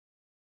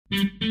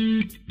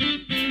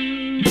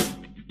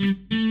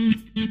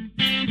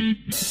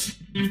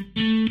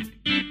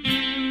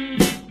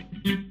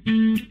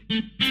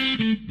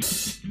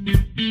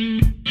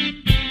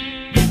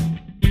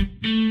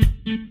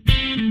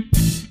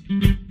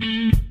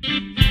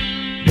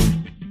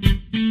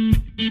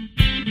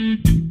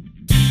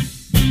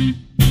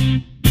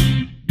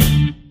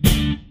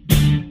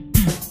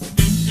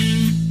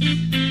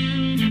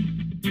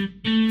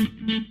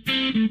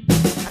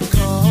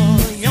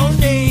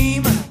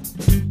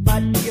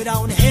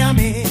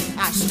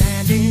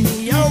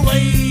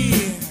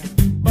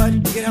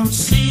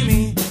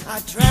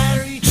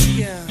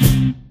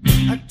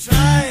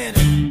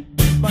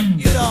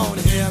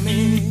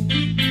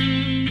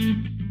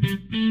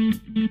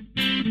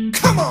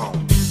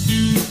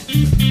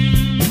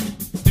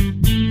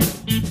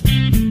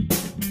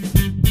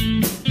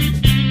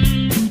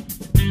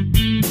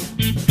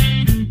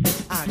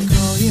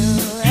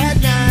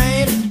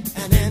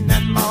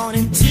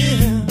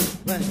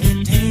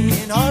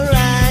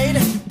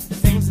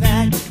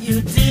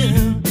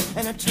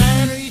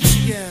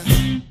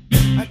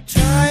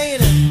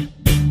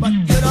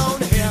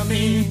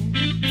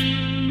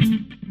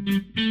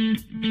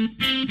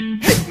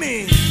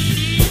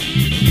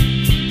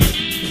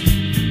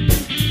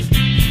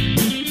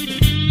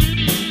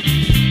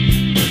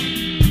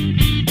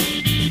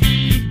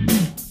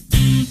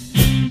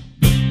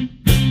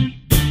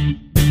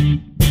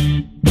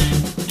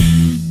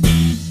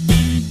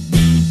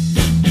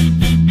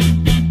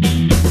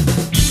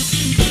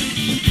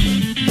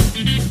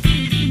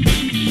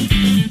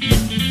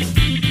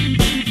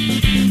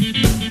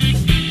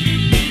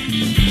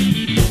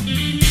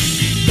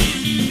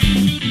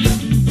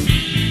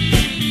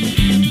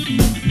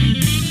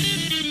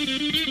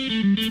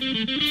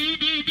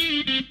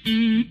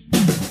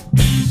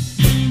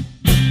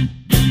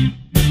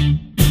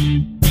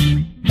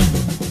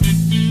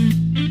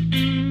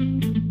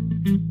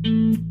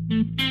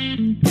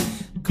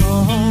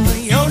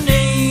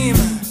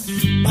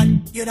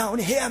You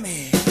don't hear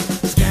me,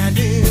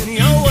 standing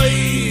your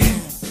way,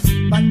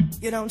 but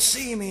you don't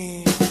see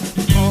me.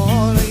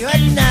 Call you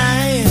at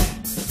night,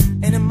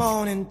 in the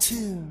morning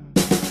too.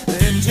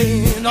 It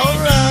ain't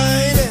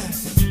alright,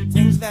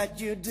 things that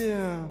you do,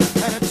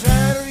 and I try